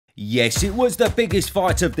Yes, it was the biggest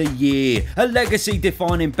fight of the year, a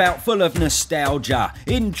legacy-defining bout full of nostalgia,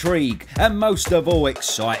 intrigue and most of all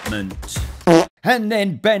excitement. And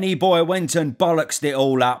then Benny boy went and bollocksed it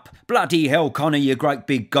all up. Bloody hell, Conor, you great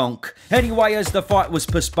big gonk. Anyway, as the fight was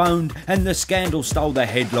postponed and the scandal stole the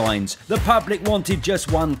headlines, the public wanted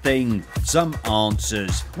just one thing, some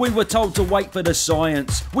answers. We were told to wait for the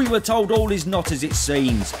science. We were told all is not as it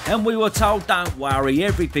seems. And we were told, don't worry,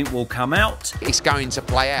 everything will come out. It's going to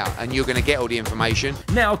play out and you're going to get all the information.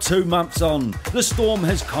 Now 2 months on, the storm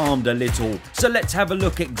has calmed a little. So let's have a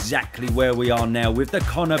look exactly where we are now with the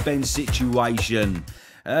Conor Benn situation.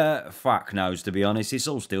 Fuck knows, to be honest, it's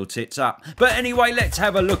all still tits up. But anyway, let's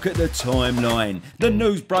have a look at the timeline. The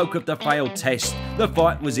news broke of the failed test. The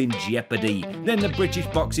fight was in jeopardy. Then the British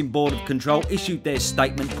Boxing Board of Control issued their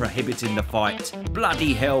statement prohibiting the fight.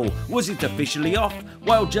 Bloody hell, was it officially off?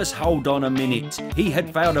 Well, just hold on a minute. He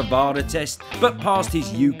had failed a Vada test, but passed his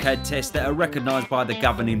UCAD test that are recognised by the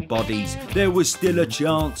governing bodies. There was still a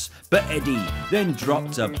chance, but Eddie then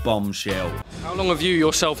dropped a bombshell. How long have you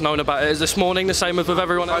yourself known about it? Is this morning the same as with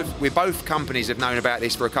everyone else? Both companies have known about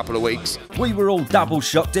this for a couple of weeks. We were all double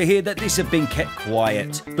shocked to hear that this had been kept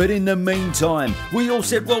quiet. But in the meantime, we all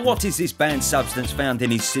said, well, what is this banned substance found in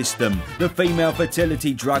his system? The female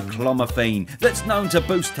fertility drug clomiphene, that's known to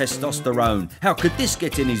boost testosterone. How could this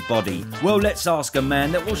get in his body? Well, let's ask a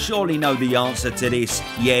man that will surely know the answer to this.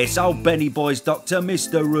 Yes, old Benny boy's doctor,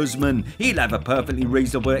 Mr. Rusman. He'll have a perfectly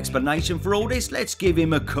reasonable explanation for all this. Let's give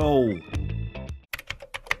him a call.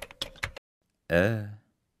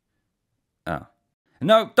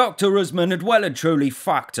 No, Dr. Rusman had well and truly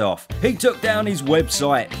fucked off. He took down his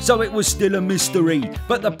website, so it was still a mystery.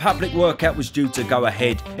 But the public workout was due to go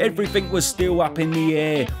ahead. Everything was still up in the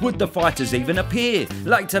air. Would the fighters even appear?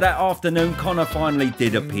 Later that afternoon, Conor finally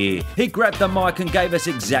did appear. He grabbed the mic and gave us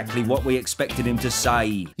exactly what we expected him to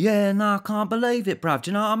say. Yeah, no, I can't believe it, bruv. Do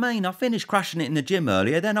you know what I mean? I finished crushing it in the gym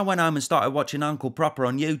earlier, then I went home and started watching Uncle Proper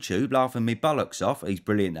on YouTube, laughing me bollocks off. He's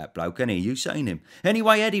brilliant, that bloke, ain't he? You seen him?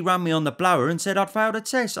 Anyway, Eddie run me on the blower and said I'd failed a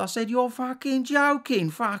test. I said, you're fucking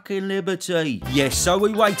joking, fucking liberty. Yes, so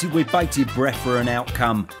we waited with bated breath for an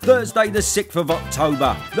outcome. Thursday the 6th of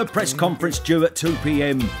October, the press conference due at 2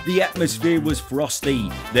 PM. The atmosphere was frosty.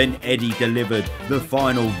 Then Eddie delivered the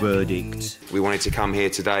final verdict. We wanted to come here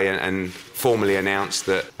today and formally announce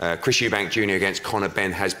that Chris Eubank Jr against Conor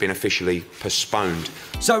Benn has been officially postponed.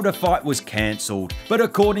 So the fight was cancelled, but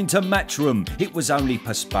according to Matchroom, it was only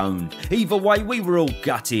postponed. Either way, we were all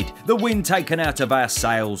gutted, the wind taken out of our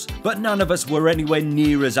sails, but none of us were anywhere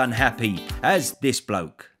near as unhappy as this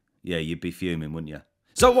bloke. Yeah, you'd be fuming, wouldn't you?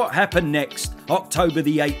 So what happened next? October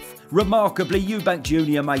the 8th. Remarkably, Eubank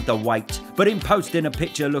Jr made the weight, but in posting a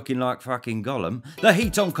picture looking like fucking Gollum, the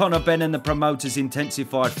heat on Conor Benn and the promoters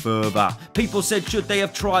intensified further. People said should they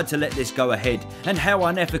have tried to let this go ahead, and how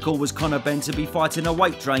unethical was Conor Benn to be fighting a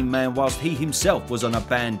weight-drained man whilst he himself was on a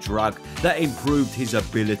banned drug that improved his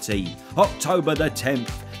ability. October the 10th.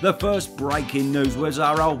 The first breaking news was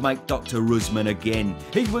our old mate Dr. Rusman again.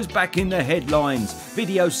 He was back in the headlines.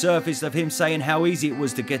 Video surfaced of him saying how easy it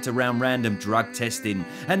was to get around random drug testing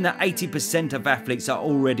and that 80% of athletes are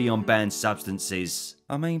already on banned substances.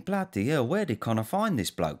 I mean, bloody hell, where did Conor find this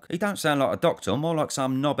bloke? He don't sound like a doctor, more like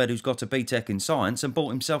some knobhead who's got a BTEC in science and bought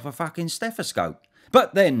himself a fucking stethoscope.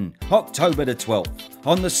 But then, October the 12th,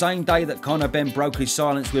 on the same day that Conor Benn broke his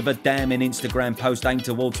silence with a damning Instagram post aimed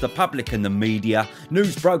towards the public and the media,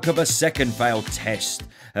 news broke of a second failed test.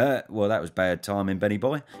 Well, that was bad timing, Benny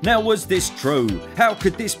boy. Now, was this true? How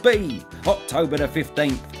could this be? October the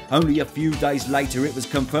 15th, only a few days later, it was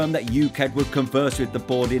confirmed that UCAD would converse with the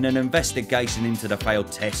board in an investigation into the failed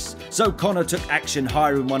tests. So Conor took action,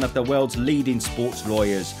 hiring one of the world's leading sports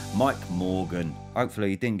lawyers, Mike Morgan. Hopefully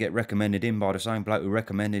he didn't get recommended in by the same bloke who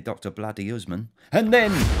recommended Dr. Bloody Usman. And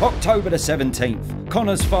then, October the 17th,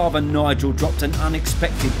 Conor's father Nigel dropped an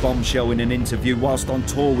unexpected bombshell in an interview whilst on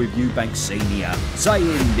tour with Eubank Sr,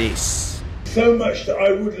 saying this. So much that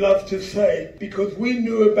I would love to say, because we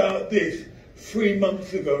knew about this 3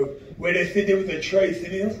 months ago, where they said there was a trace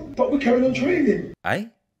in it, but we're carrying on training. Eh?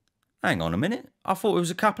 Hang on a minute, I thought it was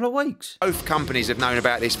a couple of weeks. Both companies have known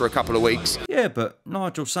about this for a couple of weeks. Yeah, but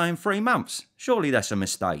Nigel's saying 3 months. Surely that's a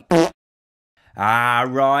mistake. Ah,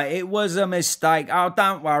 right, it was a mistake. Oh,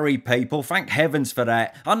 don't worry, people. Thank heavens for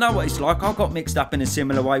that. I know what it's like. I got mixed up in a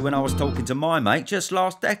similar way when I was talking to my mate just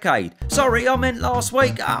last decade. Sorry, I meant last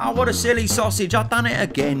week. Ah, what a silly sausage. I've done it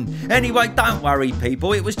again. Anyway, don't worry,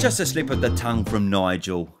 people. It was just a slip of the tongue from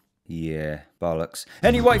Nigel. Yeah. Bollocks.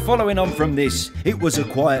 Anyway, following on from this, it was a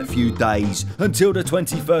quiet few days until the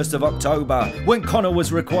 21st of October when Conor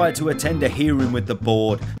was required to attend a hearing with the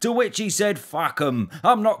board, to which he said fuck 'em,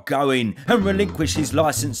 I'm not going, and relinquished his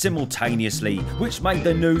licence simultaneously, which made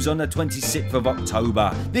the news on the 26th of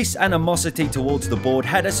October. This animosity towards the board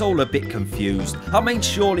had us all a bit confused. I mean,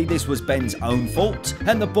 surely this was Benn's own fault,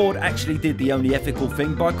 and the board actually did the only ethical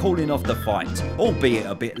thing by calling off the fight, albeit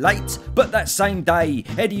a bit late. But that same day,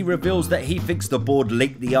 Eddie reveals that he thinks the board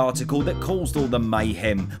leaked the article that caused all the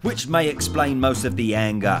mayhem, which may explain most of the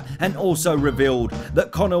anger, and also revealed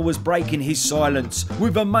that Conor was breaking his silence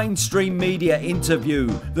with a mainstream media interview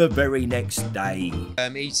the very next day.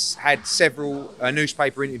 He's had several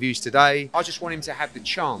newspaper interviews today. I just want him to have the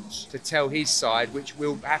chance to tell his side, which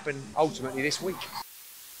will happen ultimately this week.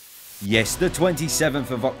 Yes, the 27th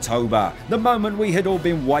of October, the moment we had all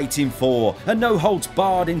been waiting for. A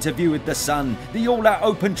no-holds-barred interview with The Sun, the all-out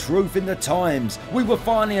open truth in the Times. We were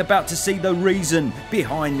finally about to see the reason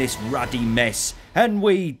behind this ruddy mess. And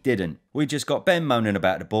we didn't. We just got Ben moaning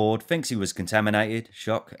about the board, thinks he was contaminated,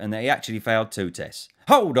 shock, and that he actually failed 2 tests.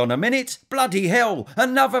 Hold on a minute, bloody hell,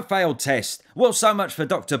 another failed test. Well, so much for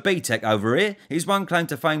Dr. B-Tech over here. His one claim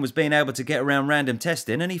to fame was being able to get around random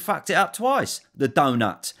testing, and he fucked it up twice. The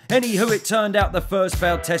donut. Anywho, it turned out the first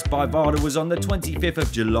failed test by Vada was on the 25th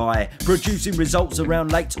of July, producing results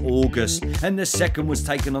around late August, and the second was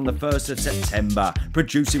taken on the 1st of September,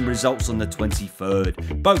 producing results on the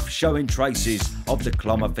 23rd, both showing traces of the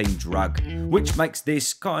clomiphene drug, which makes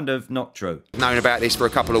this kind of not true. Known about this for a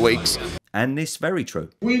couple of weeks. And this very true.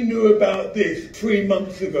 We knew about this 3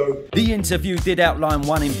 months ago. The interview did outline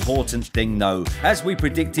one important thing though. As we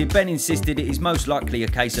predicted, Ben insisted it is most likely a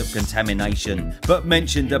case of contamination, but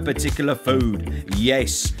mentioned a particular food.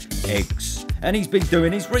 Yes, eggs. And he's been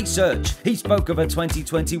doing his research. He spoke of a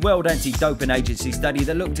 2020 World Anti-Doping Agency study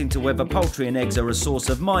that looked into whether poultry and eggs are a source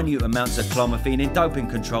of minute amounts of clomiphene in doping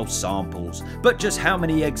control samples. But just how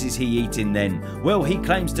many eggs is he eating then? Well, he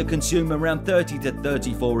claims to consume around 30 to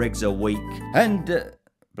 34 eggs a week. And,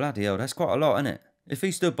 bloody hell, that's quite a lot, isn't it? If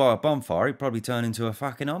he stood by a bonfire, he'd probably turn into a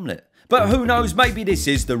fucking omelette. But who knows, maybe this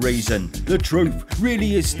is the reason. The truth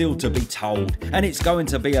really is still to be told, and it's going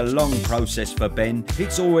to be a long process for Ben.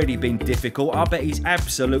 It's already been difficult. I bet he's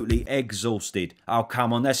absolutely exhausted. Oh,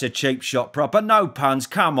 come on, that's a cheap shot proper. No puns,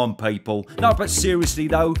 come on, people. No, but seriously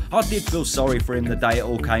though, I did feel sorry for him the day it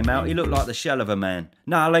all came out. He looked like the shell of a man.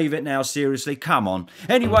 Nah, leave it now, seriously, come on.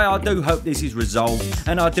 Anyway, I do hope this is resolved,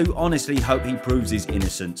 and I do honestly hope he proves his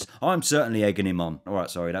innocence. I'm certainly egging him on. Alright,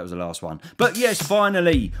 sorry, that was the last one. But yes,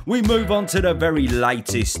 finally, we move on to the very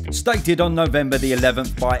latest, stated on November the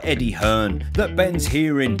 11th by Eddie Hearn, that Ben's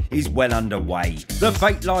hearing is well underway. The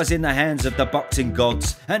fate lies in the hands of the boxing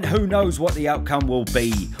gods, and who knows what the outcome will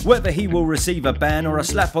be. Whether he will receive a ban or a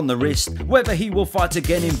slap on the wrist, whether he will fight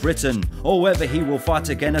again in Britain, or whether he will fight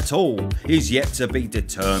again at all, is yet to be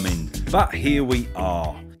determined. But here we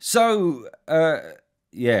are. So,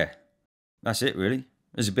 yeah, that's it really.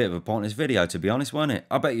 It was a bit of a pointless video, to be honest, wasn't it?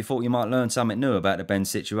 I bet you thought you might learn something new about the Ben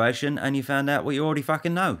situation, and you found out what you already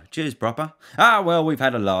fucking know. Cheers, proper. Ah, well, we've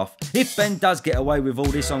had a laugh. If Ben does get away with all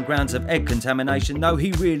this on grounds of egg contamination, though,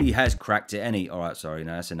 he really has cracked it, ain't he? Alright, sorry,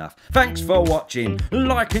 no, that's enough. Thanks for watching.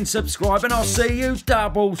 Like and subscribe, and I'll see you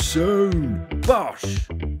double soon. Bosh!